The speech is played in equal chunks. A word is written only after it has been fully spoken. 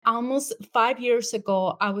almost 5 years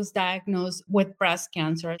ago, I was diagnosed with breast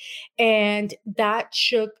cancer, and that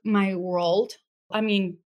shook my world. I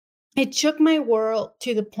mean, it shook my world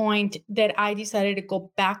to the point that I decided to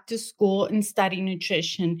go back to school and study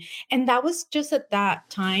nutrition. And that was just at that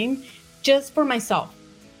time, just for myself.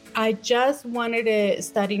 I just wanted to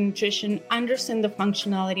study nutrition, understand the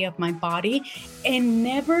functionality of my body, and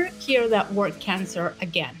never hear that word cancer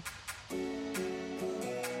again.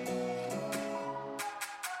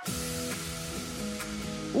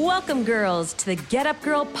 Welcome, girls, to the Get Up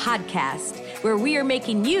Girl podcast, where we are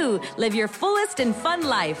making you live your fullest and fun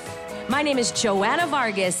life. My name is Joanna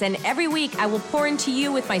Vargas, and every week I will pour into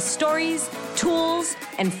you with my stories, tools,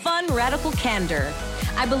 and fun radical candor.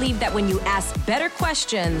 I believe that when you ask better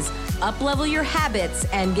questions, up-level your habits,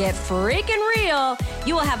 and get freaking real,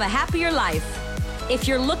 you will have a happier life. If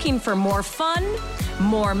you're looking for more fun,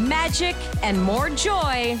 more magic, and more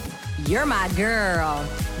joy, you're my girl.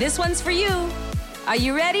 This one's for you. Are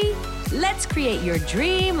you ready? Let's create your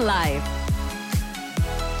dream life.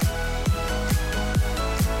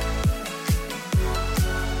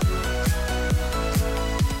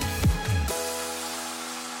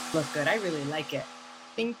 Look good. I really like it.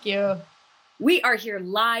 Thank you. We are here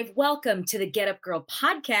live. Welcome to the Get Up Girl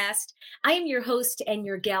podcast. I am your host and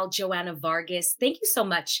your gal, Joanna Vargas. Thank you so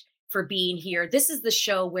much for being here. This is the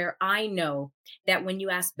show where I know that when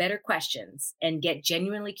you ask better questions and get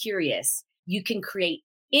genuinely curious, you can create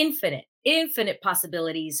infinite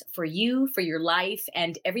possibilities for you, for your life,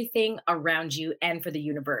 and everything around you, and for the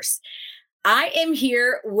universe. I am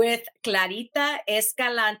here with Clarita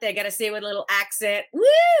Escalante. I got to say it with a little accent.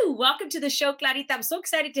 Woo! Welcome to the show, Clarita. I'm so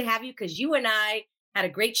excited to have you because you and I had a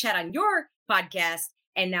great chat on your podcast,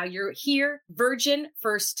 and now you're here, virgin,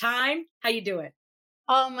 first time. How you doing?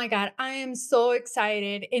 Oh my God, I am so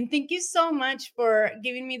excited. And thank you so much for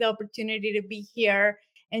giving me the opportunity to be here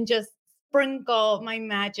and just sprinkle my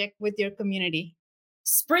magic with your community.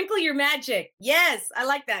 Sprinkle your magic. Yes, I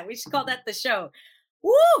like that. We should call that the show.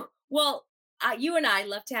 Woo! Well, you and I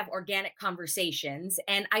love to have organic conversations.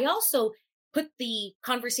 And I also put the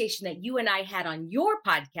conversation that you and I had on your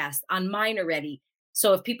podcast on mine already.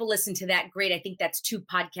 So if people listen to that, great. I think that's 2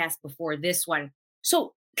 podcasts before this one.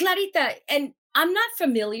 So Clarita, and I'm not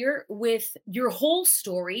familiar with your whole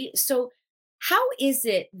story. So how is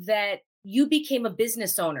it that you became a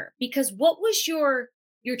business owner? Because what was your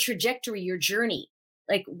trajectory, your journey?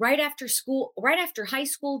 Like right after school, right after high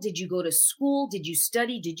school, did you go to school? Did you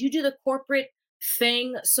study? Did you do the corporate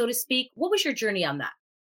thing, so to speak? What was your journey on that?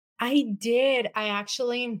 I did. I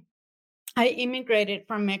immigrated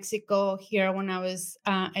from Mexico here when I was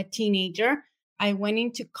a teenager. I went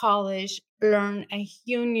into college, learned a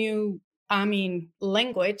whole new,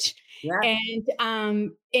 language. Yeah.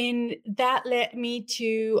 And that led me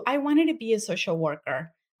to, I wanted to be a social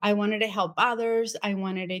worker. I wanted to help others. I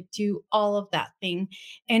wanted to do all of that thing.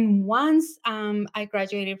 And once I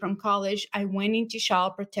graduated from college, I went into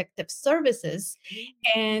Child Protective Services.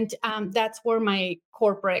 And that's where my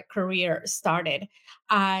corporate career started.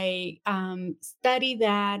 I studied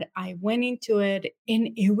that. I went into it, and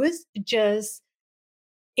it was just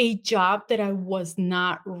a job that I was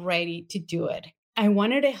not ready to do it. I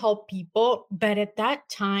wanted to help people, but at that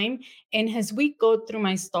time, and as we go through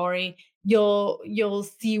my story, you'll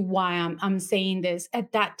see why I'm saying this.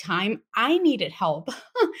 At that time, I needed help,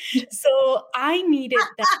 so I needed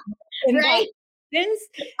that. Right.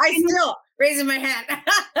 I And still raising my hand.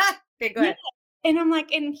 Okay, go ahead. and I'm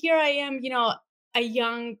like, and here I am, a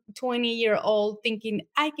young 20-year-old thinking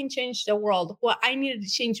I can change the world. Well, I needed to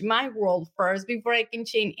change my world first before I can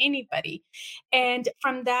change anybody. And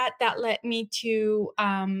from that led me to,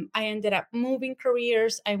 I ended up moving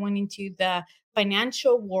careers. I went into the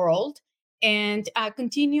financial world and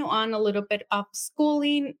continue on a little bit of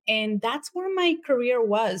schooling. And that's where my career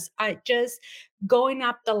was. I just going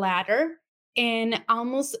up the ladder. And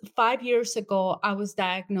almost 5 years ago, I was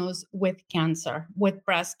diagnosed with cancer, with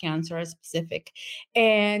breast cancer specific.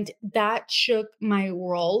 And that shook my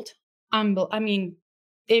world.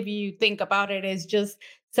 If you think about it, it's just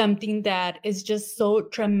something that is just so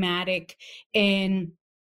traumatic. And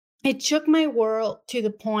it shook my world to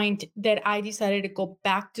the point that I decided to go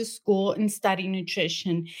back to school and study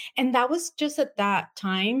nutrition. And that was just at that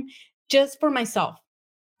time, just for myself.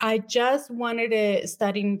 I just wanted to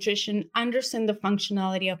study nutrition, understand the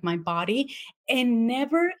functionality of my body, and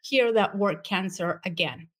never hear that word cancer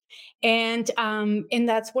again. And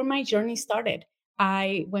that's where my journey started.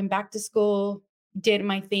 I went back to school, did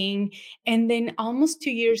my thing, and then almost 2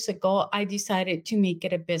 years ago, I decided to make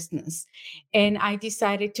it a business. And I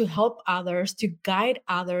decided to help others, to guide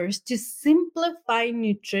others, to simplify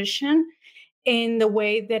nutrition in the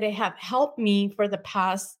way that it have helped me for the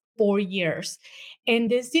past 4 years. And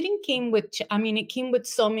this didn't came with, I mean, it came with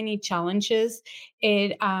so many challenges.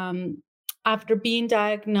 It, after being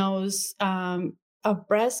diagnosed of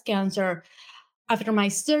breast cancer, after my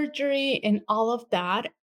surgery and all of that,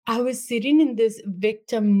 I was sitting in this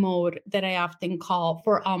victim mode that I often call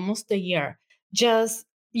for almost a year, just,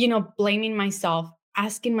 blaming myself,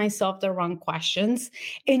 asking myself the wrong questions,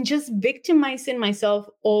 and just victimizing myself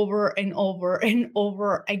over and over and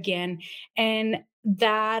over again. And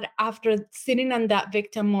that after sitting on that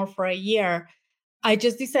victim mode for a year, I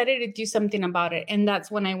just decided to do something about it. And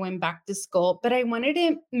that's when I went back to school. But I wanted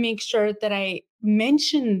to make sure that I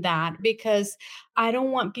mentioned that because I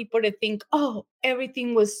don't want people to think, oh,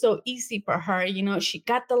 everything was so easy for her. She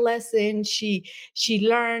got the lesson, she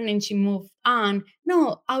learned and she moved on.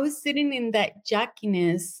 No, I was sitting in that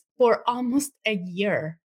jackiness for almost a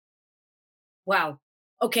year. Wow.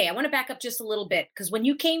 Okay, I want to back up just a little bit because when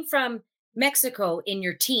you came from Mexico in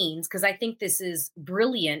your teens, because I think this is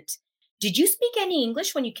brilliant, did you speak any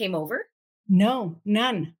English when you came over? No,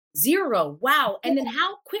 none. Zero. Wow. And then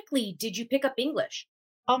how quickly did you pick up English?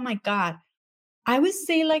 Oh my God. I would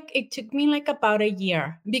say like it took me like about a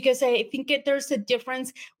year because I think there's a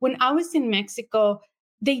difference. When I was in Mexico,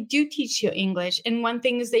 they do teach you English. And one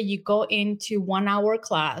thing is that you go into 1 hour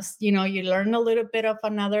class, you learn a little bit of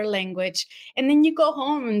another language, and then you go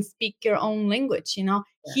home and speak your own language. Yeah.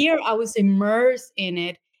 Here I was immersed in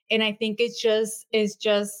it. And I think it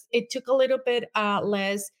took a little bit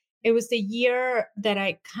less. It was the year that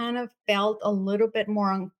I kind of felt a little bit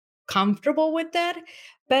more uncomfortable with that,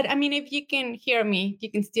 but I mean, if you can hear me,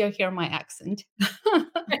 you can still hear my accent.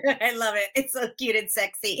 I love it. It's so cute and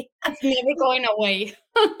sexy. It's never going away.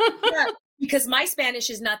 Yeah, because my Spanish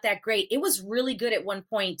is not that great. It was really good at one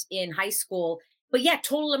point in high school, but yeah,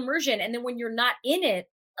 total immersion. And then when you're not in it,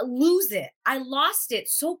 I lose it. I lost it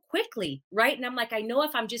so quickly, right? And I'm like, I know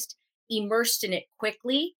if I'm just immersed in it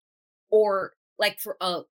quickly, or like for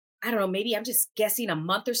I don't know, maybe I'm just guessing a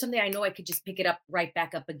month or something, I know I could just pick it up right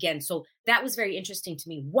back up again. So that was very interesting to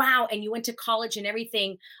me. Wow. And you went to college and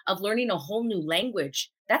everything of learning a whole new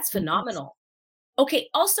language. That's Yes. phenomenal. Okay.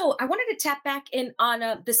 Also, I wanted to tap back in on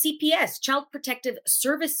the CPS, Child Protective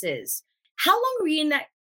Services. How long were you in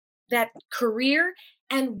that career,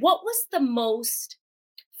 and what was the most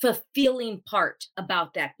fulfilling part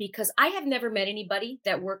about that? Because I have never met anybody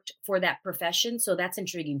that worked for that profession, so that's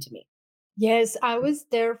intriguing to me. Yes, I was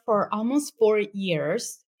there for almost 4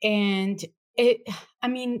 years. And it, I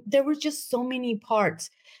mean, there were just so many parts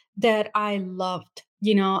that I loved.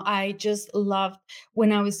 I just loved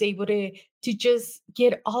when I was able to just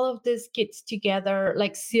get all of these kids together,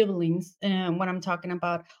 like siblings, what I'm talking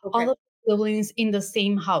about, all Okay. of the siblings in the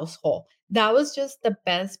same household. That was just the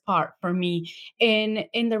best part for me. And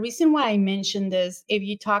the reason why I mentioned this, if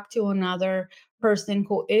you talk to another person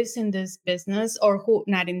who is in this business, or who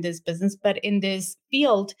not in this business but in this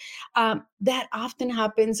field, that often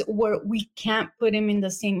happens where we can't put them in the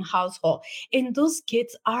same household, and those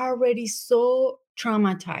kids are already so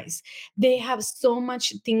traumatized. They have so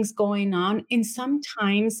much things going on, and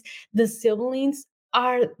sometimes the siblings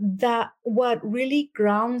are that what really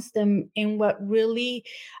grounds them and what really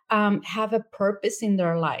have a purpose in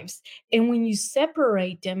their lives. And when you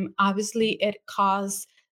separate them, obviously it causes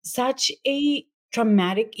such a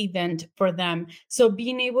traumatic event for them. So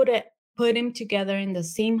being able to put them together in the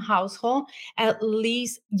same household, at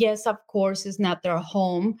least, yes, of course, it's not their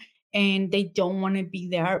home and they don't want to be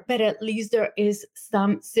there, but at least there is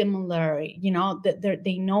some similarity, that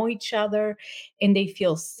they know each other and they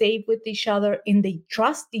feel safe with each other and they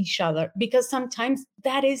trust each other, because sometimes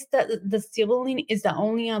that is the sibling is the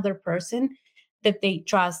only other person that they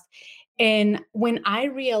trust. And when I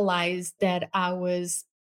realized that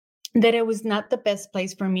it was not the best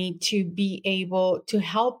place for me to be able to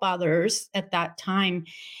help others at that time.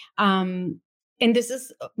 Um, and this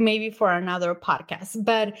is maybe for another podcast,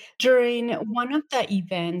 but during one of the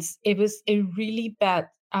events, it was a really bad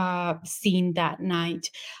scene that night.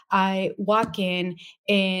 I walk in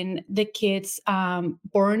and the kids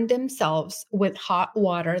burned themselves with hot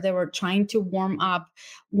water. They were trying to warm up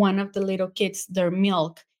one of the little kids, their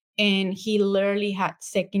milk. And he literally had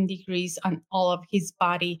second degrees on all of his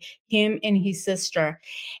body, him and his sister.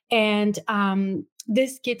 And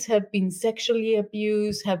these kids have been sexually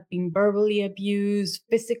abused, have been verbally abused,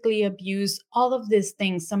 physically abused, all of these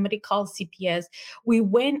things. Somebody called CPS. We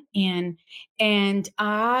went in and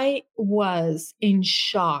I was in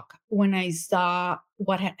shock when I saw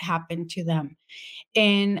what had happened to them.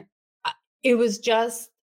 And it was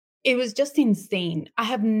just It was just insane. I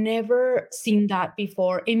have never seen that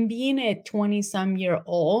before. And being a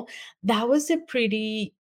 20-some-year-old, that was a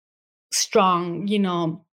pretty strong,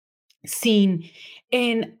 scene,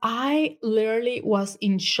 and I literally was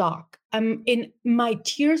in shock. And my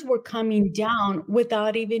tears were coming down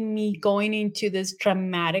without even me going into this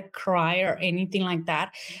dramatic cry or anything like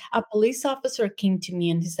that. A police officer came to me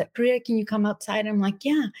and he said, "Priya, can you come outside?" I'm like,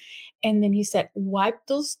 "Yeah." And then he said, "Wipe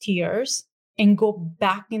those tears and go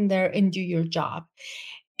back in there and do your job."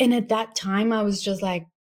 And at that time, I was just like,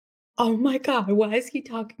 "Oh my God, why is he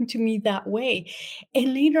talking to me that way?"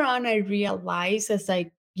 And later on, I realized as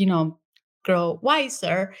I, grow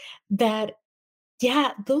wiser that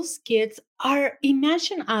yeah, those kids are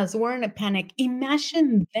imagine us, we're in a panic.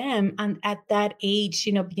 Imagine them and at that age,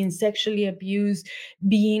 being sexually abused,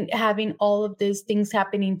 being having all of these things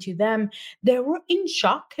happening to them. They were in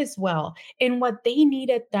shock as well. And what they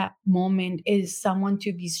need at that moment is someone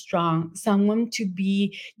to be strong, someone to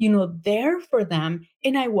be, there for them.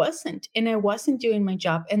 And I wasn't. And I wasn't doing my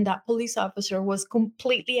job. And that police officer was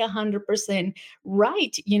completely 100%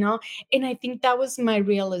 right, And I think that was my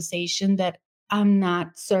realization that I'm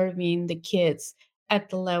not serving the kids at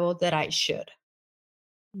the level that I should.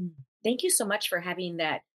 Mm. Thank you so much for having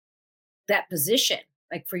that position,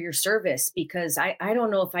 like for your service, because I don't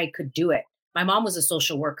know if I could do it. My mom was a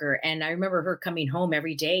social worker, and I remember her coming home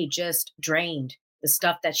every day just drained, the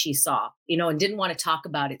stuff that she saw, and didn't want to talk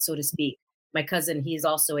about it, so to speak. My cousin, he's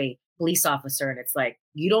also a police officer, and it's like,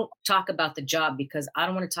 you don't talk about the job because I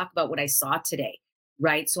don't want to talk about what I saw today,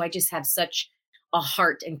 right? So I just have such a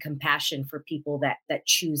heart and compassion for people that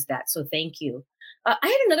choose that. So thank you. I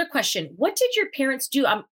had another question. What did your parents do?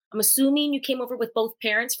 I'm assuming you came over with both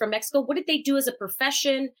parents from Mexico. What did they do as a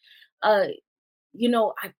profession? Uh,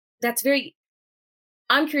 that's very.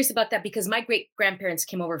 I'm curious about that because my great grandparents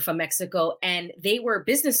came over from Mexico and they were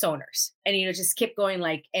business owners, and just kept going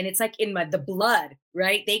like, and it's like in the blood,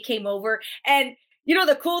 right? They came over, and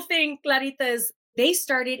the cool thing, Clarita, is they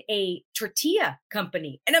started a tortilla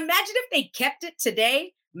company, and imagine if they kept it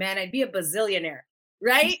today, man, I'd be a bazillionaire,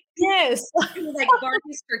 right? Yes. It was like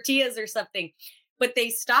Barney's tortillas or something. But they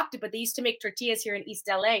stopped it. But they used to make tortillas here in East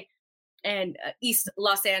LA and East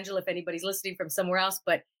Los Angeles, if anybody's listening from somewhere else.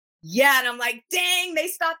 But yeah, and I'm like, dang, they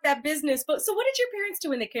stopped that business. But so what did your parents do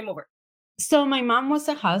when they came over? So my mom was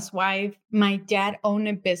a housewife. My dad owned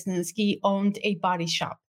a business. He owned a body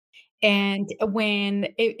shop. And when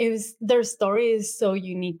it was their story is so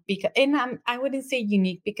unique because, and I wouldn't say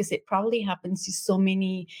unique because it probably happens to so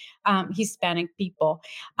many Hispanic people.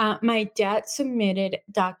 My dad submitted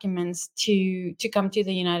documents to come to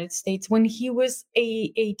the United States when he was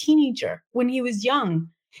a teenager, when he was young.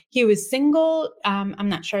 He was single. I'm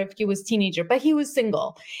not sure if he was teenager, but he was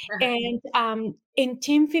single. Uh-huh. And in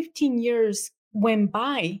 10, 15 years went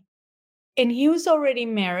by and he was already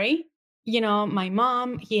married. My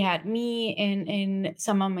mom, he had me and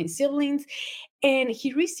some of my siblings, and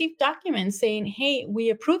he received documents saying, "Hey,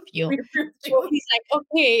 we approve you." We approved So you he's like,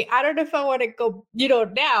 "Okay, I don't know if I want to go,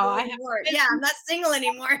 now. I have anymore. a Yeah, I'm business." not single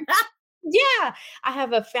anymore. Yeah, I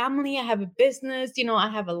have a family, I have a business, I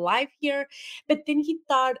have a life here. But then he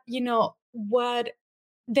thought, what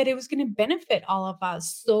that it was going to benefit all of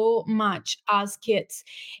us so much as kids,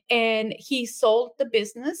 and he sold the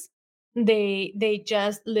business. They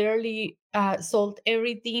just literally sold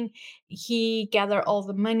everything. He gathered all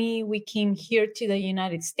the money. We came here to the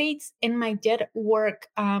United States, and my dad worked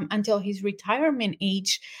until his retirement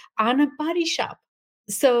age on a body shop.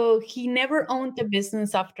 So he never owned the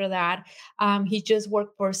business after that. He just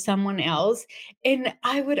worked for someone else. And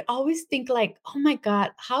I would always think like, oh my God,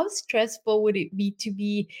 how stressful would it be to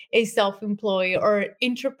be a self-employed or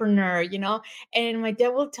entrepreneur, And my dad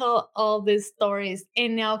will tell all these stories.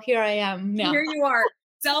 And now here I am now. Here you are,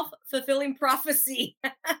 self-fulfilling prophecy.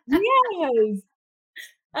 Yes.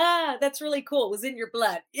 That's really cool. It was in your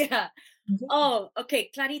blood. Yeah. Oh, okay.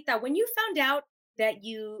 Clarita, when you found out that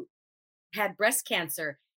you had breast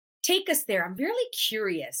cancer, take us there. I'm really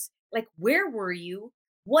curious. Like, where were you?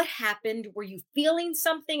 What happened? Were you feeling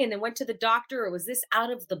something and then went to the doctor, or was this out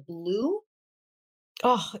of the blue?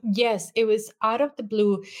 Oh, yes, it was out of the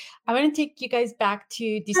blue. I want to take you guys back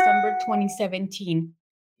to December 2017.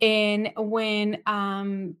 And when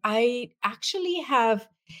I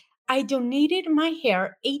donated my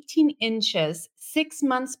hair 18 inches 6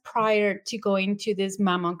 months prior to going to this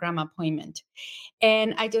mammogram appointment.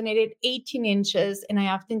 And I donated 18 inches. And I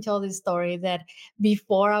often tell this story that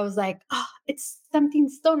before I was like, oh, it's something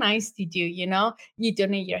so nice to do, You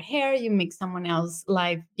donate your hair, you make someone else's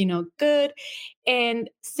life, good. And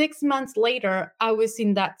 6 months later, I was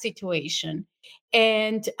in that situation.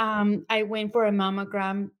 And I went for a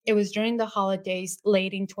mammogram. It was during the holidays,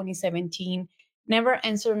 late in 2017. Never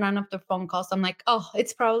answered none of the phone calls. I'm like, oh,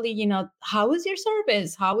 it's probably, how was your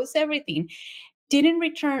service? How was everything? Didn't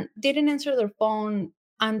answer their phone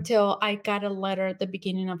until I got a letter at the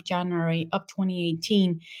beginning of January of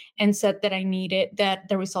 2018 and said that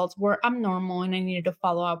the results were abnormal and I needed to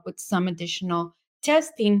follow up with some additional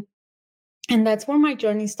testing. And that's where my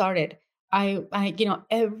journey started.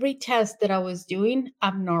 Every test that I was doing,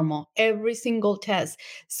 abnormal, every single test.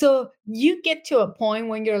 So you get to a point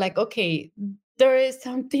when you're like, okay, there is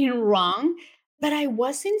something wrong. But I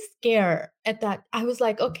wasn't scared at that. I was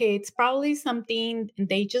like, okay, it's probably something. And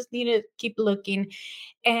they just need to keep looking.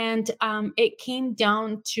 And it came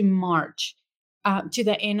down to March, to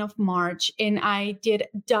the end of March, and I did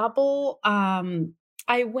double.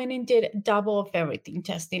 I went and did double of everything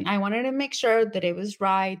testing. I wanted to make sure that it was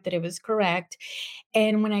right, that it was correct.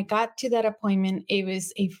 And when I got to that appointment, it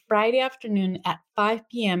was a Friday afternoon at 5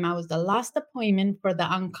 p.m. I was the last appointment for the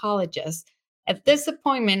oncologist. At this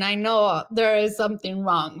appointment, I know there is something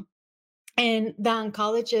wrong. And the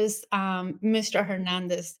oncologist, Mr.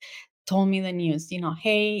 Hernandez, told me the news,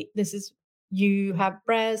 hey, you have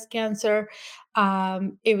breast cancer.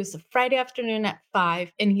 It was a Friday afternoon at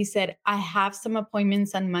 5. And he said, I have some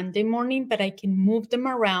appointments on Monday morning, but I can move them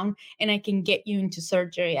around and I can get you into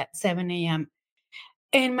surgery at 7 a.m.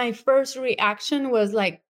 And my first reaction was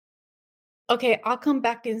like, okay, I'll come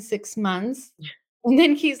back in 6 months. And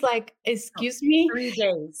then he's like, Oh, excuse me? 3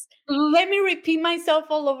 days. Let me repeat myself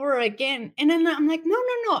all over again. And then I'm like, no,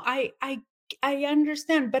 no, no. I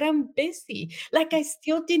understand, but I'm busy. Like I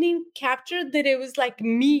still didn't capture that it was like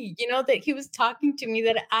me, that he was talking to me,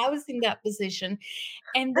 that I was in that position.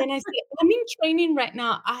 And then I said, I'm in training right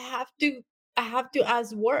now. I have to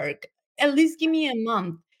ask work. At least give me a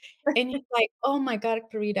month. And he's like, oh my God,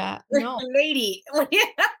 Clarita, no. Lady.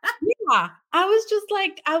 Yeah, I was just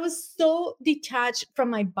like I was so detached from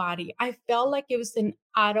my body. I felt like it was an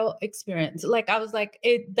auto experience. Like I was like,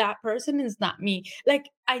 that person is not me. Like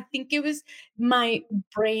I think it was my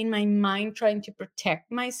brain, my mind trying to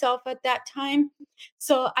protect myself at that time.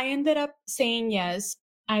 So I ended up saying yes.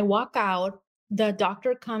 I walk out. The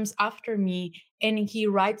doctor comes after me and he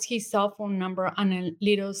writes his cell phone number on a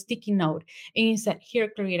little sticky note. And he said, here,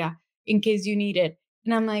 Clarita, in case you need it.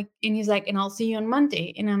 And he's like, and I'll see you on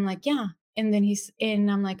Monday. And I'm like, yeah. And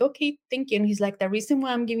I'm like, okay, thank you. And he's like, the reason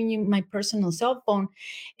why I'm giving you my personal cell phone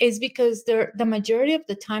is because the majority of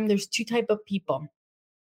the time there's two type of people.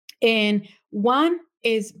 And one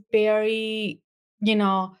is very, you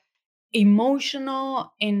know,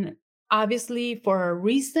 emotional and obviously for a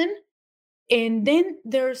reason, and then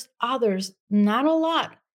there's others, not a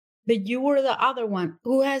lot, but you were the other one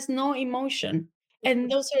who has no emotion.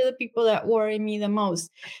 And those are the people that worry me the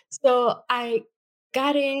most. So I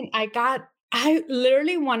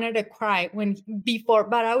literally wanted to cry before,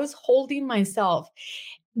 but I was holding myself.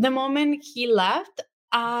 The moment he left,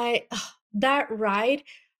 that ride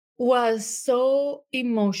was so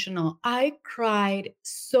emotional. I cried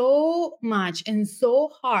so much and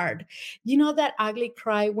so hard. You know that ugly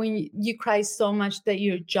cry when you cry so much that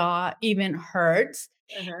your jaw even hurts?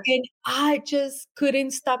 Uh-huh. And I just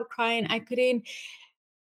couldn't stop crying.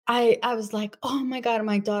 I was like, "Oh my god,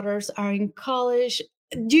 my daughters are in college."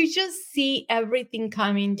 You just see everything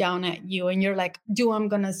coming down at you and you're like, "Do I'm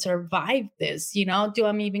gonna survive this? Do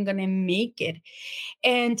I'm even gonna make it?"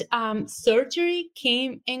 And surgery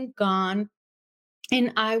came and gone,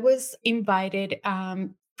 and I was invited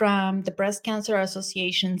from the Breast Cancer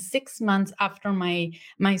Association 6 months after my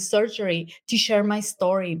surgery to share my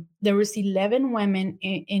story. There was 11 women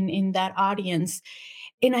in that audience,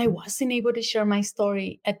 and I wasn't able to share my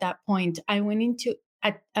story at that point. I went into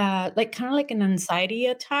like kind of like an anxiety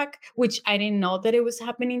attack, which I didn't know that it was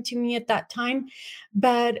happening to me at that time,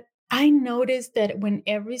 but I noticed that when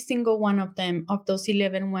every single one of them, of those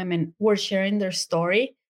 11 women, were sharing their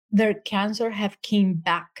story, their cancer have came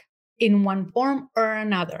back in one form or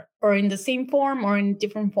another, or in the same form or in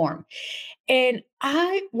different form. And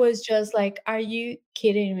I was just like, are you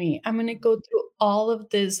kidding me? I'm going to go through all of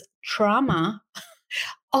this trauma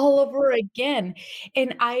all over again.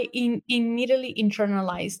 And immediately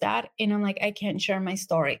internalized that. And I'm like, I can't share my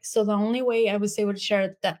story. So the only way I was able to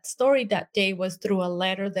share that story that day was through a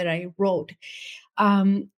letter that I wrote.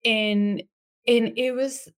 And it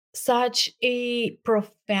was such a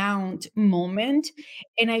profound moment.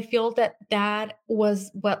 And I feel that that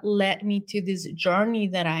was what led me to this journey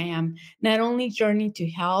that I am, not only journey to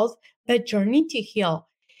health, but journey to heal.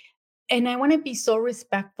 And I want to be so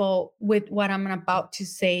respectful with what I'm about to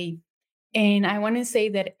say. And I want to say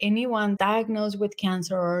that anyone diagnosed with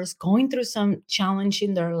cancer or is going through some challenge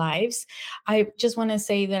in their lives, I just want to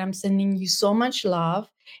say that I'm sending you so much love.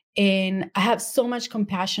 And I have so much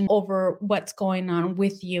compassion over what's going on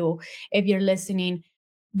with you if you're listening.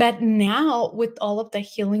 But now, with all of the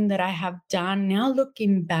healing that I have done, now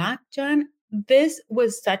looking back, John, this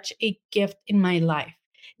was such a gift in my life.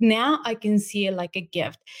 Now I can see it like a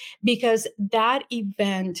gift because that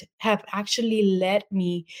event have actually led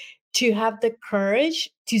me to have the courage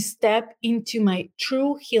to step into my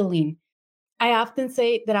true healing. I often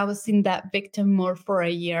say that I was in that victim mode for a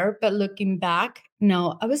year, but looking back,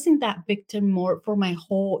 no, I was in that victim mode for my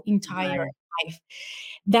whole entire Right. life.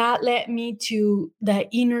 That led me to the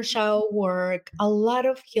inner child work, a lot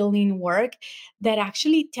of healing work that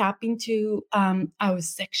actually tap into. I was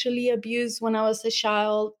sexually abused when I was a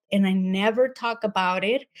child, and I never talk about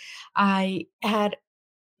it. I had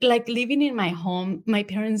like living in my home, my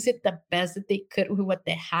parents did the best that they could with what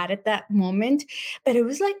they had at that moment, but it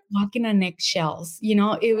was like walking on eggshells,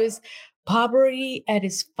 it was poverty at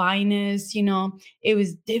its finest, it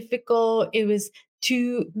was difficult. It was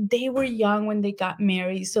they were young when they got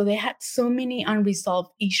married, so they had so many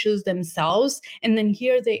unresolved issues themselves. And then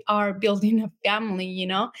here they are building a family,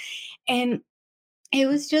 and it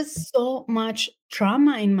was just so much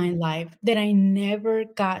trauma in my life that I never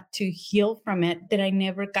got to heal from it, that I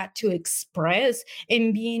never got to express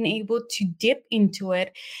and being able to dip into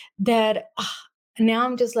it. That now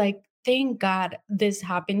I'm just like, thank God this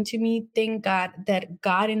happened to me. Thank God that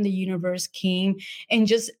God in the universe came and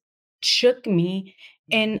just shook me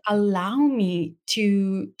and allow me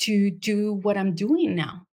to do what I'm doing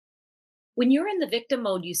now. When you're in the victim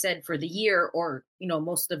mode, you said for the year or,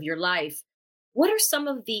 most of your life, what are some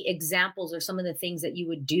of the examples or some of the things that you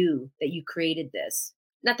would do that you created this?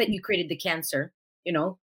 Not that you created the cancer, you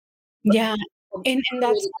know, but Yeah. And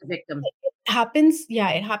that's created the victim. it happens, yeah,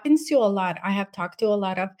 it happens to a lot. I have talked to a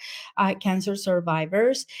lot of cancer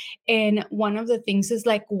survivors, and one of the things is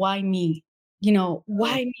like, why me? Oh,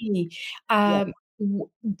 Why me? yeah. Um, w-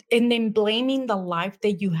 and then blaming the life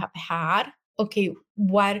that you have had. Okay,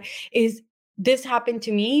 what is this happened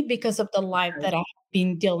to me because of the life Right. that I've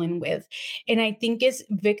been dealing with? And I think it's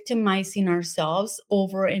victimizing ourselves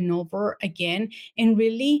over and over again, and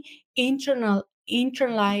really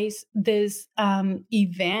internalize this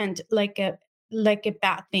event like a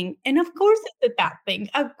bad thing. And of course it's a bad thing,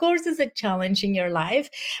 of course it's a challenge in your life,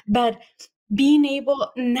 but being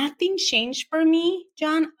able nothing changed for me,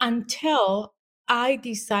 John, until I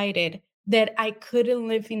decided that I couldn't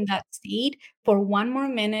live in that state for one more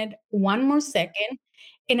minute, one more second.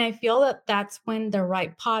 And I feel that that's when the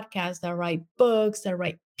right podcast, the right books, the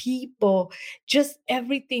right people, just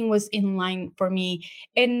everything was in line for me.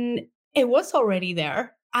 And it was already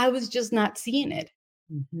there. I was just not seeing it.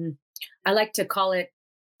 Mhm. I like to call it,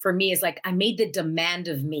 for me, is like I made the demand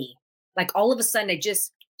of me. Like all of a sudden, I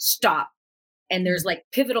just stop. And Mm, there's like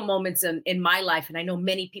pivotal moments in my life. And I know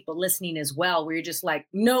many people listening as well, where you're just like,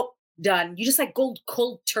 nope, done. You just like go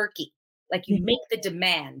cold turkey. Like you yeah. make the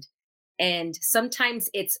demand. And sometimes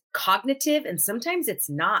it's cognitive and sometimes it's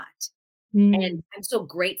not. And Mm, I'm so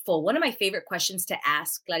grateful. One of my favorite questions to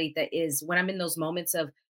ask, Clarita, is when I'm in those moments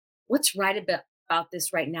of what's right about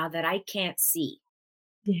this right now that I can't see,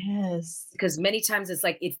 yes. because many times it's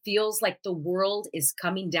like it feels like the world is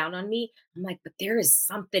coming down on me. I'm like, but there is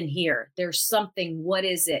something here. There's something. What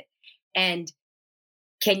is it? And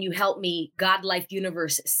can you help me, God, life,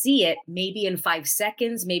 universe, see it? Maybe in 5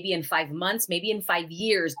 seconds, maybe in 5 months, maybe in 5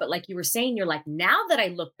 years. But like you were saying, you're like, now that I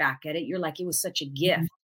look back at it, you're like, it was such a Mhm, gift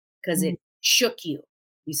because mm, it shook you.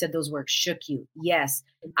 You said those words, shook you. Yes.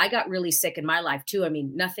 I got really sick in my life too. I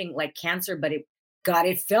mean, nothing like cancer, but God,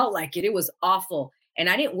 it felt like it. It was awful. And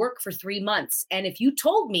I didn't work for 3 months. And if you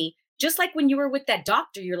told me, just like when you were with that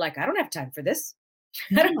doctor, you're like, I don't have time for this.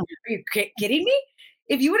 Are yeah. you kidding me?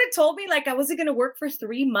 If you would have told me like I wasn't going to work for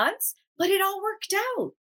 3 months, but it all worked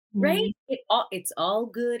out, right? Mm, It's all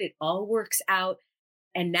good. It all works out.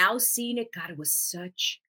 And now seeing it, God, it was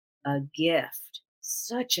such a gift.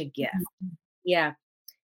 mm. Yeah.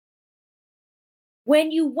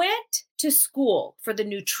 When you went to school for the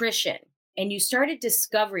nutrition and you started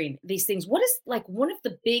discovering these things, what is like one of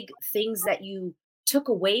the big things that you took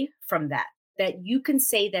away from that you can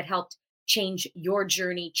say that helped change your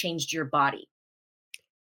journey, changed your body?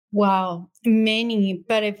 Wow, many.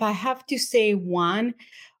 But if I have to say one,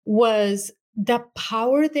 was the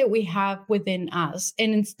power that we have within us.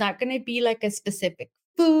 And it's not going to be like a specific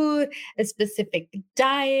food, a specific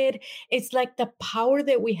diet. It's like the power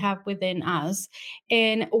that we have within us.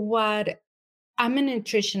 And what I'm a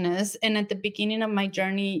nutritionist, and at the beginning of my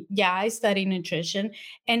journey, yeah, I studied nutrition.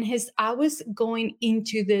 And as I was going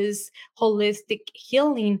into this holistic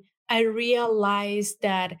healing, I realized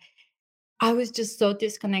that I was just so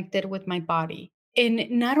disconnected with my body. And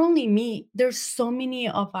not only me, there's so many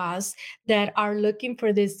of us that are looking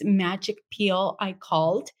for this magic pill I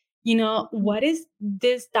called. Mm. What is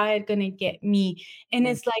this diet going to get me? And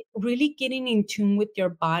Yeah. it's like really getting in tune with your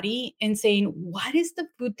body and saying, what is the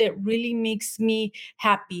food that really makes me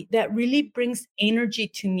happy, that really brings energy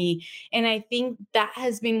to me? And I think that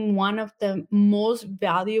has been one of the most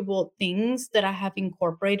valuable things that I have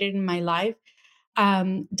incorporated in my life.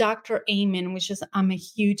 Dr. Amen, which is I'm a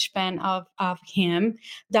huge fan of him.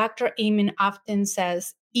 Dr. Amen often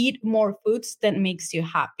says, "Eat more foods that makes you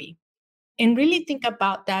happy." And really think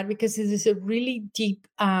about that because this is a really deep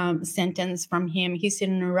sentence from him. He's a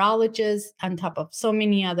neurologist on top of so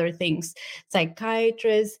many other things,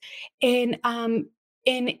 psychiatrist, and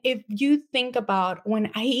if you think about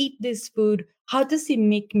when I eat this food, how does it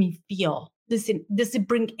make me feel? Does it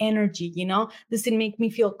bring energy? Does it make me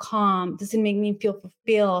feel calm? Does it make me feel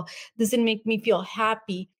fulfilled? Does it make me feel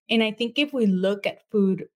happy? And I think if we look at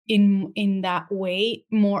food in that way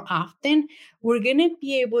more often, we're going to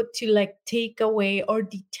be able to like take away or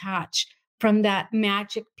detach from that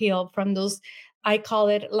magic pill, from those, I call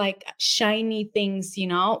it like shiny things.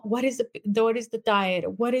 What is the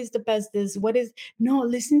diet, what is the best this, what is no,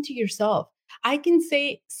 listen to yourself. I can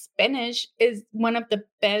say spinach is one of the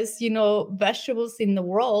best vegetables in the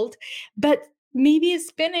world, but maybe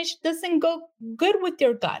spinach doesn't go good with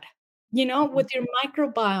your gut, Mhm. with your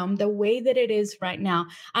microbiome the way that it is right now.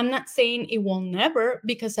 I'm not saying it will never,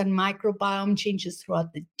 because our microbiome changes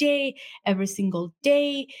throughout the day, every single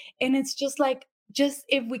day. And it's just like, just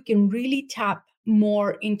if we can really tap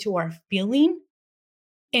more into our feeling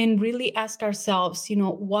and really ask ourselves,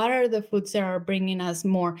 what are the foods that are bringing us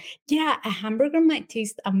more? Yeah, a hamburger might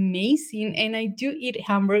taste amazing. And I do eat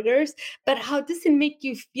hamburgers, but how does it make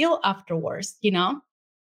you feel afterwards,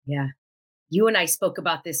 Yeah. You and I spoke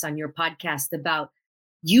about this on your podcast about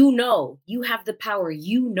you have the power,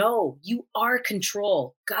 you are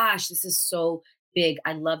control. Gosh, this is so big.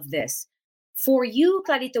 I love this. For you,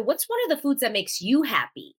 Clarita, what's one of the foods that makes you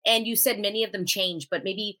happy? And you said many of them change, but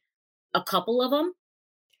maybe a couple of them?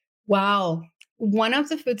 Wow. One of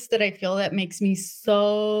the foods that I feel that makes me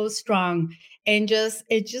so strong and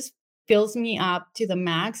it just fills me up to the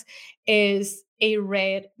max is a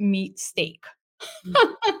red meat steak.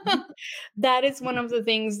 Mhm. That is one of the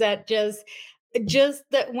things that just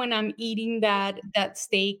that when I'm eating that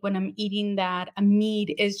steak, when I'm eating that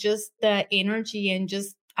meat, is just the energy and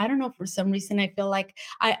just I don't know, for some reason I feel like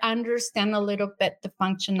I understand a little bit the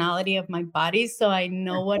functionality of my body, so I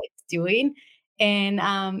know what it's doing, and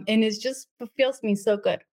it just fulfills me so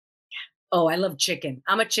good. Oh, I love chicken.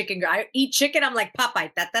 I'm a chicken girl. I eat chicken. I'm like Popeye.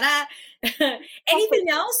 Da, da, da. Anything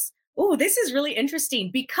else? Oh, this is really interesting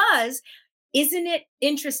because isn't it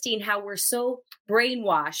interesting how we're so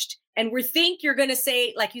brainwashed and we think you're going to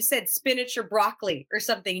say, like you said, spinach or broccoli or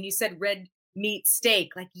something, and you said red meat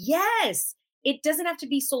steak. Like, yes, it doesn't have to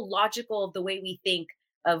be so logical of the way we think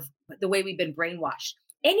of the way we've been brainwashed.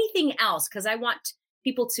 Anything else? Because I want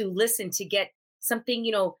people to listen to get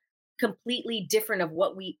something, completely different of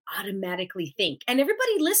what we automatically think. And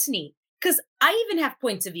everybody listening, because I even have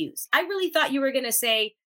points of views. I really thought you were going to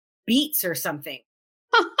say beets or something.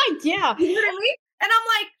 Yeah. You know what I mean? And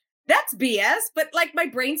I'm like, that's BS, but like my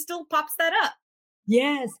brain still pops that up.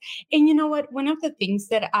 Yes. And you know what? One of the things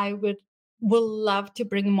that I will love to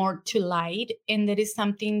bring more to light, and that is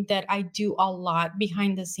something that I do a lot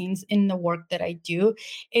behind the scenes in the work that I do,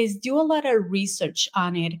 is do a lot of research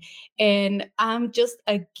on it. And I'm just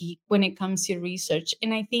a geek when it comes to research.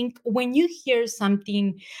 And I think when you hear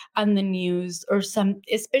something on the news or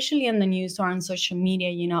especially on the news or on social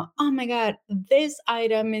media, oh my God, this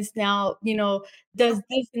item is now, does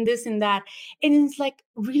this and this and that, and it's like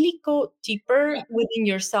really go deeper within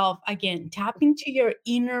yourself again. Tap into your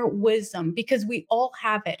inner wisdom because we all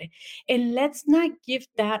have it. And let's not give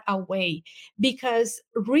that away because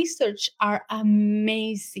research are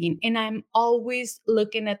amazing. And I'm always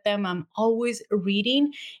looking at them, I'm always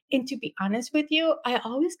reading. And to be honest with you, I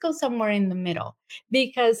always go somewhere in the middle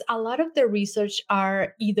because a lot of the research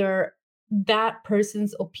are either that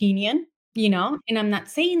person's opinion, and I'm not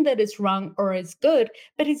saying that it's wrong or it's good,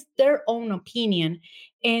 but it's their own opinion.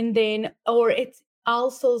 And then, or it's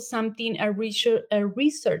also something, a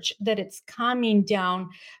research that it's coming down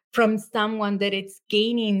from someone that it's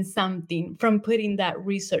gaining something from putting that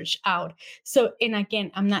research out. So, and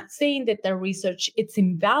again, I'm not saying that the research it's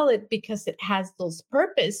invalid because it has those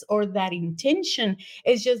purpose or that intention.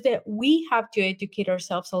 It's just that we have to educate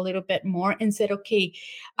ourselves a little bit more and said, okay,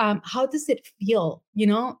 how does it feel?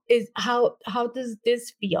 Is how does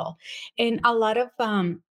this feel? And a lot of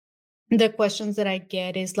the questions that I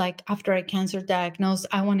get is like, after a cancer diagnosis,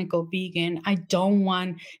 I want to go vegan. I don't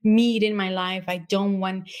want meat in my life. I don't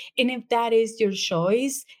want, and if that is your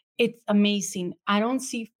choice, it's amazing. I don't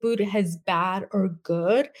see food as bad or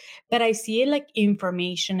good, but I see it like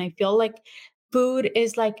information. I feel like food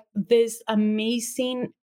is like this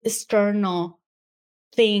amazing external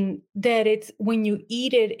thing that it's when you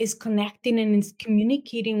eat it is connecting and it's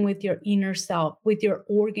communicating with your inner self, with your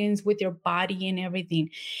organs, with your body and everything.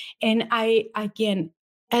 And I, again,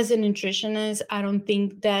 as a nutritionist, I don't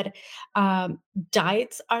think that um,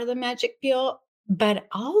 diets are the magic pill, but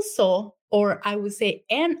also, or I would say,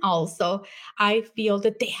 and also, I feel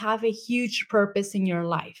that they have a huge purpose in your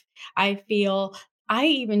life. I feel I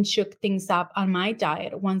even shook things up on my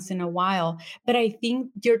diet once in a while, but I think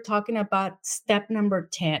you're talking about step number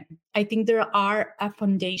 10. I think there are a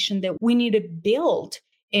foundation that we need to build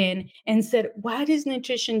in and said, what is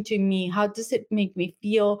nutrition to me? How does it make me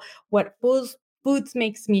feel? What foods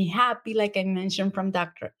makes me happy, like I mentioned from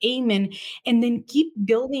Dr. Amen, and then keep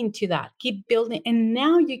building to that, keep building. And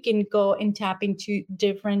now you can go and tap into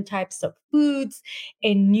different types of foods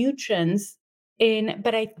and nutrients.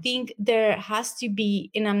 But I think there has to be,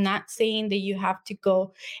 and I'm not saying that you have to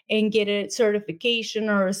go and get a certification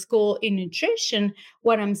or a school in nutrition.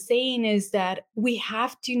 What I'm saying is that we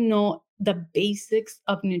have to know the basics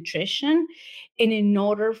of nutrition and in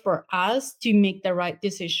order for us to make the right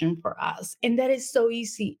decision for us. And that is so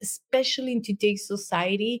easy, especially in today's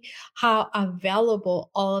society, how available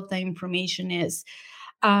all of the information is.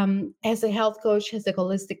 As a health coach, as a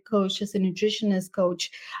holistic coach, as a nutritionist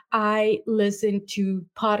coach, I listen to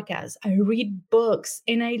podcasts, I read books,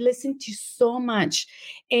 and I listen to so much.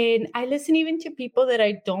 And I listen even to people that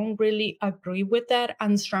I don't really agree with that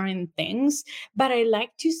on certain things, but I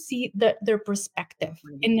like to see their perspective.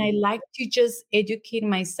 And I like to just educate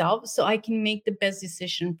myself so I can make the best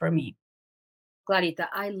decision for me. Clarita,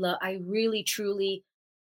 I really truly,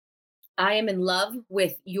 I am in love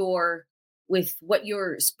with with what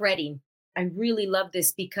you're spreading. I really love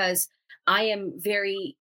this because I am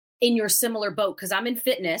very in your similar boat because I'm in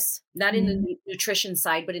fitness, not in the Mhm. nutrition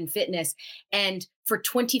side, but in fitness. And for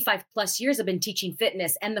 25 plus years, I've been teaching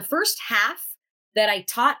fitness. And the first half that I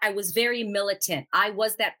taught, I was very militant. I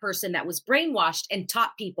was that person that was brainwashed and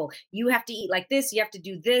taught people, you have to eat like this, you have to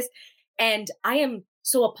do this. And I am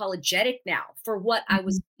so apologetic now for what I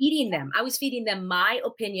was Mhm. feeding them. I was feeding them my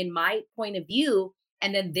opinion, my point of view,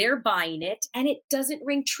 and then they're buying it. And it doesn't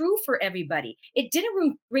ring true for everybody. It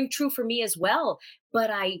didn't ring true for me as well, but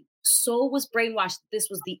I so was brainwashed that this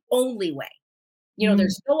was the only way. Mhm.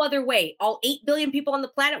 There's no other way. All 8 billion people on the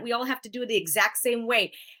planet, we all have to do it the exact same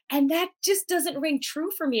way. And that just doesn't ring true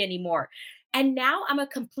for me anymore. And now I'm a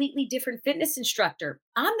completely different fitness instructor.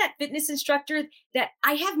 I'm that fitness instructor that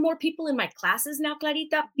I have more people in my classes now,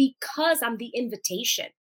 Clarita, because I'm the invitation.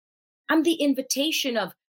 I'm the invitation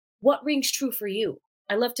of what rings true for you.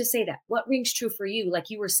 I love to say that. What rings true for you? Like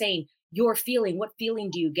you were saying, your feeling, what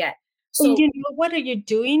feeling do you get? And So you know what are you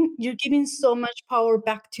doing? You're giving so much power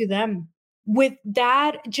back to them. With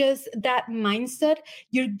that, just that mindset,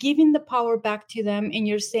 you're giving the power back to them and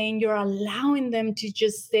you're saying you're allowing them to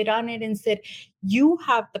just sit on it and said, you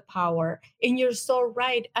have the power. And you're so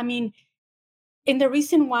right. I mean, and the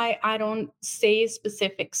reason why I don't say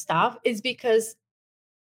specific stuff is because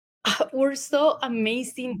we're so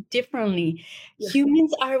amazing differently. yeah,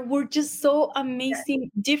 We're just so yeah,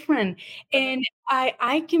 amazing different. uh-huh,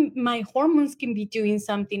 And my hormones can be doing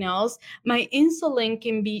something else. My insulin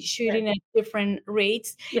can be yeah, shooting at different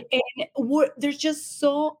rates. yeah, And there's just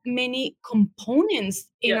so many components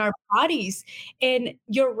in yeah. our bodies. And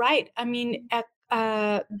you're right. I mean,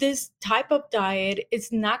 this type of diet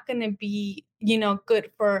is not going to be,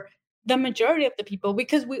 good for the majority of the people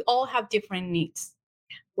because we all have different needs.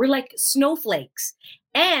 We're like snowflakes.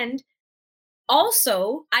 And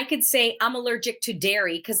also, I could say I'm allergic to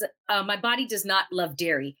dairy because my body does not love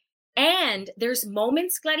dairy. And there's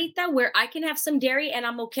moments, Clarita, where I can have some dairy and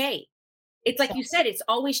I'm okay. It's like you said, it's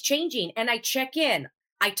always changing. And I check in.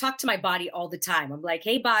 I talk to my body all the time. I'm like,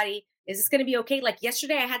 hey, body, is this going to be okay? Like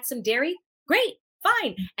yesterday, I had some dairy. Great,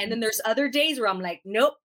 fine. And then there's other days where I'm like,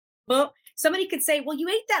 nope. Well, somebody could say, well, you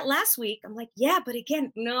ate that last week. I'm like, yeah, but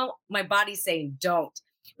again, no, my body's saying don't.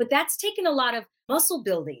 But that's taken a lot of muscle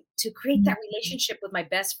building to create that Mhm. relationship with my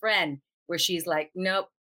best friend where she's like, nope,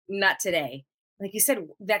 not today. Like you said,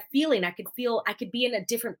 that feeling, I could be in a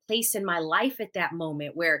different place in my life at that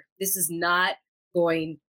moment where this is not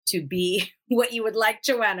going to be what you would like,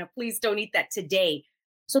 Joanna. Please don't eat that today.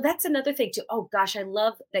 So that's another thing too. Oh gosh, I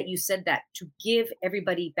love that you said that, to give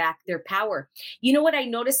everybody back their power. You know what I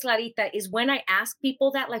noticed, Larita, is when I ask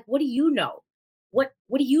people that, like, what do you know? What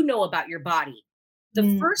do you know about your body? The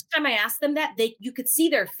Mm, first time I asked them that, they you could see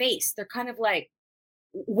their face. They're kind of like,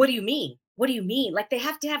 what do you mean? What do you mean? Like they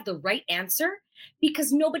have to have the right answer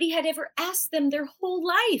because nobody had ever asked them their whole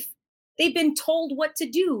life. They've been told what to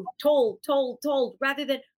do, told, rather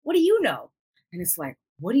than, what do you know? And it's like,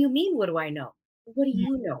 what do you mean? What do I know? What do mm,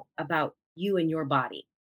 you know about you and your body?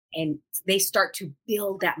 And they start to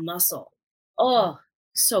build that muscle. Oh,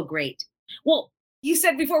 so great. Well, you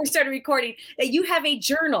said before we started recording that you have a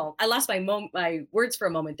journal. I lost my words for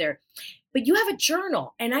a moment there, but you have a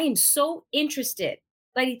journal, and I am so interested,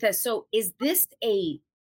 Larita. So, is this a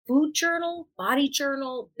food journal, body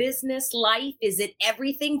journal, business, life? Is it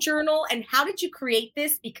everything journal? And how did you create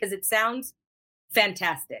this? Because it sounds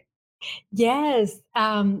fantastic. Yes.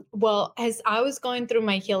 Well, as I was going through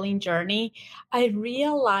my healing journey, I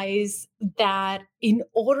realized that in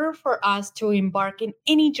order for us to embark in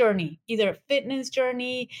any journey, either a fitness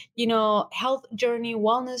journey, health journey,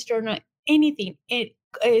 wellness journey, anything,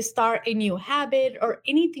 start a new habit or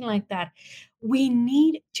anything like that, we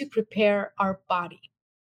need to prepare our body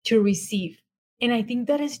to receive. And I think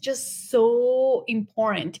that is just so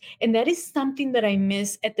important. And that is something that I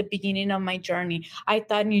missed at the beginning of my journey. I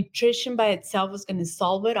thought nutrition by itself was going to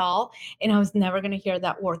solve it all. And I was never going to hear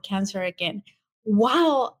that word cancer again.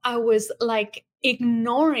 While I was like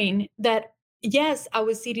ignoring that, yes, I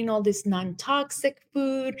was eating all this non toxic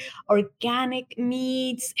food, organic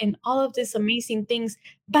meats, and all of these amazing things.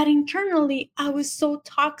 But internally, I was so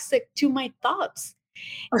toxic to my thoughts.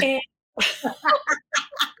 And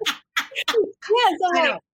yes, I'm I like,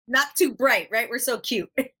 know. Not too bright, right? We're so cute.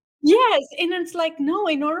 yes, and it's like, no,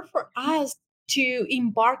 in order for us to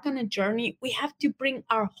embark on a journey, we have to bring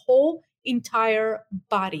our whole entire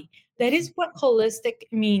body. That is what holistic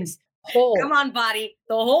means, Come whole. on, body.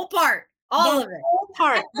 The whole part. The All of it. whole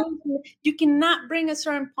part. You cannot bring a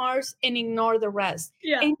certain parts and ignore the rest.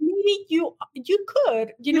 Yeah. And maybe you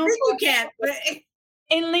could, You think for you can, but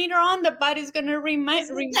and later on, the body's gonna it's remind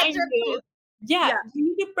gonna catch remind up to you, you. yeah, Yeah. you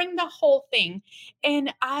need to bring the whole thing.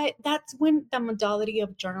 And that's when the modality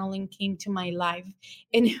of journaling came to my life.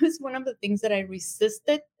 And it was one of the things that I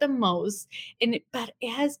resisted the most. But it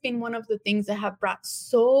has been one of the things that have brought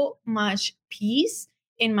so much peace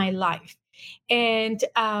in my life. And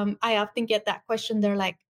I often get that question. They're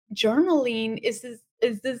like, journaling, is this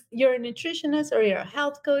you're a nutritionist or you're a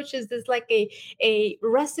health coach? Is this like a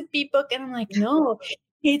recipe book? And I'm like, no,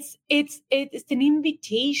 it's an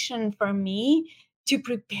invitation for me to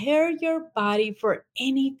prepare your body for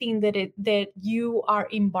anything that you are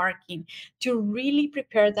embarking, to really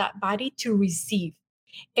prepare that body to receive.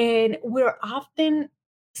 And we're often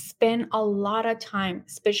spend a lot of time,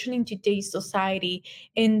 especially in today's society,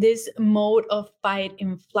 in this mode of fight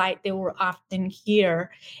and flight that we're often here.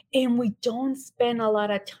 And we don't spend a lot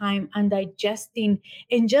of time on digesting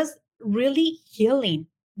and just really healing.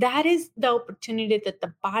 That is the opportunity that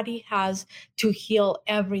the body has to heal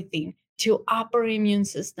everything, to up our immune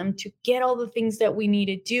system, to get all the things that we need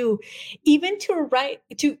to do, even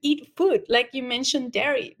to eat food, like you mentioned,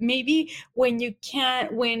 dairy. Maybe when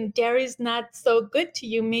dairy is not so good to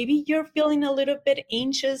you, maybe you're feeling a little bit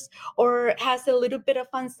anxious or has a little bit of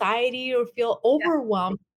anxiety or feel Yeah.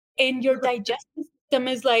 overwhelmed, and your digestive system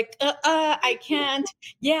is like, I can't.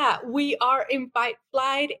 Yeah, we are in fight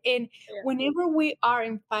flight, and Yeah. whenever we are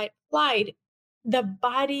in fight flight, the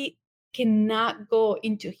body cannot go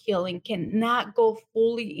into healing, cannot go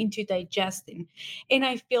fully into digesting. And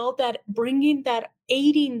I feel that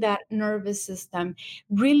aiding that nervous system,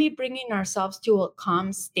 really bringing ourselves to a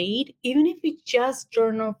calm state, even if we just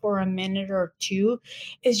journal for a minute or two,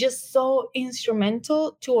 is just so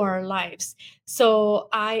instrumental to our lives. So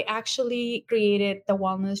I actually created the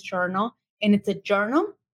wellness journal, and it's a journal.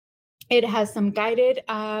 It has some guided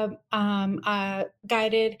uh,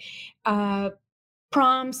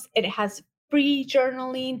 prompts, it has free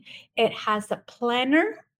journaling, it has a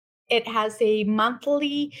planner, it has a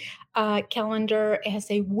monthly calendar, it has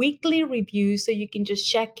a weekly review so you can just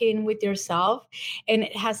check in with yourself, and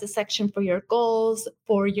it has a section for your goals,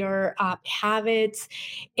 for your habits,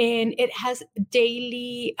 and it has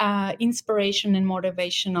daily inspiration and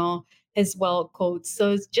motivational as well quotes.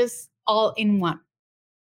 So it's just all in one.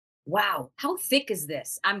 Wow. How thick is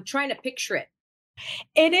this? I'm trying to picture it.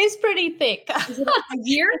 It is pretty thick. Is it a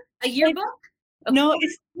year? A It's yearbook? A no, quarter?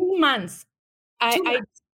 it's 2 months. Two I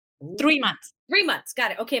months? Ooh, 3 months. 3 months.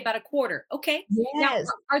 Got it. Okay, about a quarter. Okay. Now, Yes.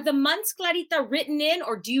 are the months, Clarita, written in,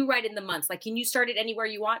 or do you write in the months? Like, can you start it anywhere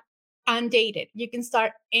you want? Undated. You can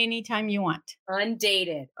start anytime you want.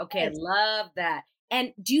 Undated. Okay, I Yes. love that.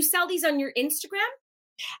 And do you sell these on your Instagram?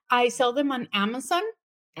 I sell them on Amazon,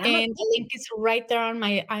 Amazon. and the link is right there on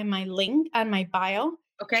my link on my bio.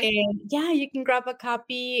 Okay. And yeah, you can grab a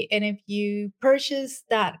copy. And if you purchase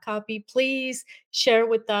that copy, please share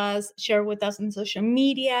with us on social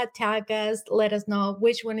media, tag us, let us know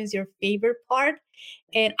which one is your favorite part.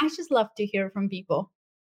 And I just love to hear from people.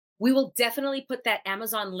 We will definitely put that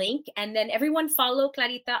Amazon link, and then everyone follow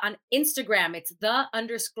Clarita on Instagram. It's the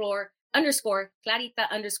underscore Clarita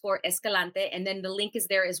underscore Escalante. And then the link is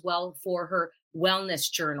there as well for her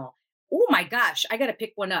wellness journal. Oh my gosh, I got to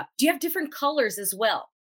pick one up. Do you have different colors as well?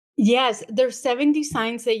 Yes, there's 7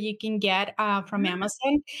 designs that you can get, from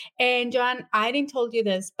Amazon. And Joanne, I didn't told you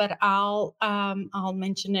this, but I'll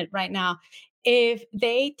mention it right now. If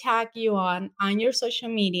they tag you on your social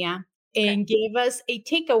media Okay. and give us a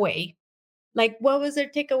takeaway, like what was their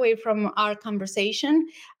takeaway from our conversation?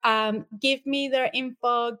 Give me their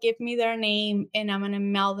info, give me their name, and I'm gonna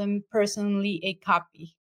mail them personally a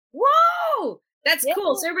copy. Whoa, that's Yeah.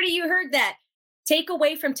 cool. So, everybody, you heard that. Take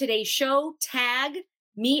away from today's show, tag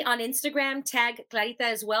me on Instagram, tag Clarita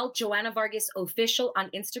as well, Joanna Vargas Official on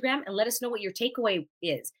Instagram, and let us know what your takeaway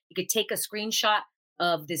is. You could take a screenshot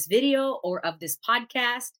of this video or of this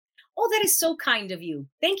podcast. Oh, that is so kind of you.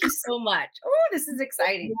 Thank you so much. Oh, this is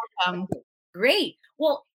exciting. Um, Great.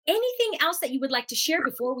 Well, anything else that you would like to share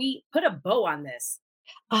before we put a bow on this?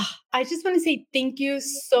 I just want to say thank you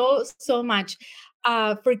so, so much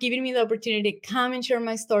for giving me the opportunity to come and share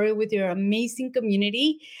my story with your amazing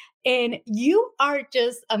community. And you are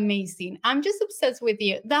just amazing. I'm just obsessed with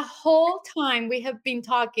you. The whole time we have been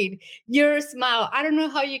talking, your smile. I don't know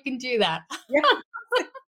how you can do that. Yeah.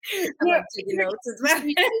 I You're, like taking you're notes. It's better.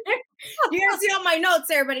 just You guys see all my notes,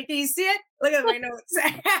 everybody? Can you see it? Look at my notes.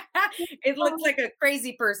 It looks like a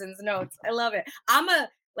crazy person's notes. I love it. I'm a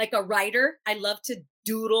like a writer. I love to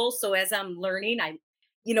doodle. So as I'm learning,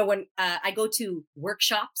 when I go to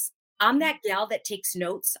workshops, I'm that gal that takes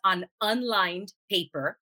notes on unlined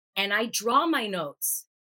paper, and I draw my notes.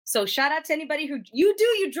 So shout out to anybody who you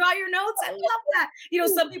draw your notes. I love that.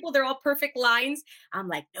 Some people, they're all perfect lines. I'm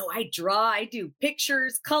like, no, I draw. I do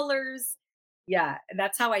pictures, colors. Yeah, and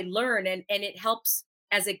that's how I learn, and it helps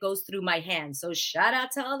as it goes through my hands. So shout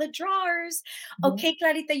out to all the drawers. Okay,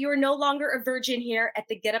 Clarita, you are no longer a virgin here at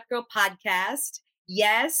the Get Up Girl podcast.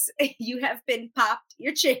 Yes, you have been popped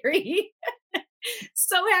your cherry.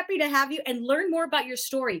 So happy to have you and learn more about your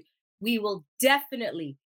story. We will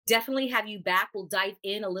definitely have you back. We'll dive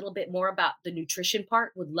in a little bit more about the nutrition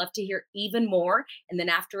part. Would love to hear even more. And then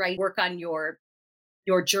after I work on your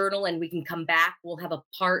journal and we can come back, we'll have a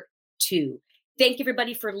part 2. Thank you,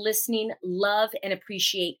 everybody, for listening. Love and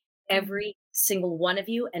appreciate every single one of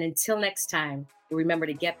you. And until next time, remember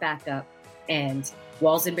to get back up and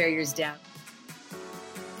walls and barriers down.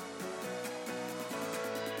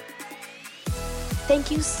 Thank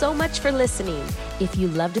you so much for listening. If you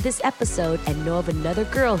loved this episode and know of another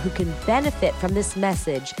girl who can benefit from this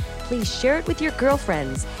message, please share it with your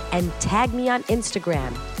girlfriends and tag me on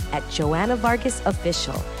Instagram at Joanna Vargas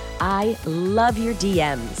Official. I love your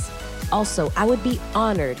DMs. Also, I would be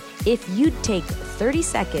honored if you'd take 30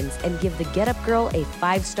 seconds and give the Get Up Girl a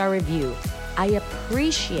 5-star review. I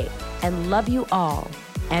appreciate and love you all.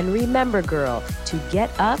 And remember, girl, to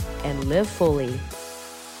get up and live fully.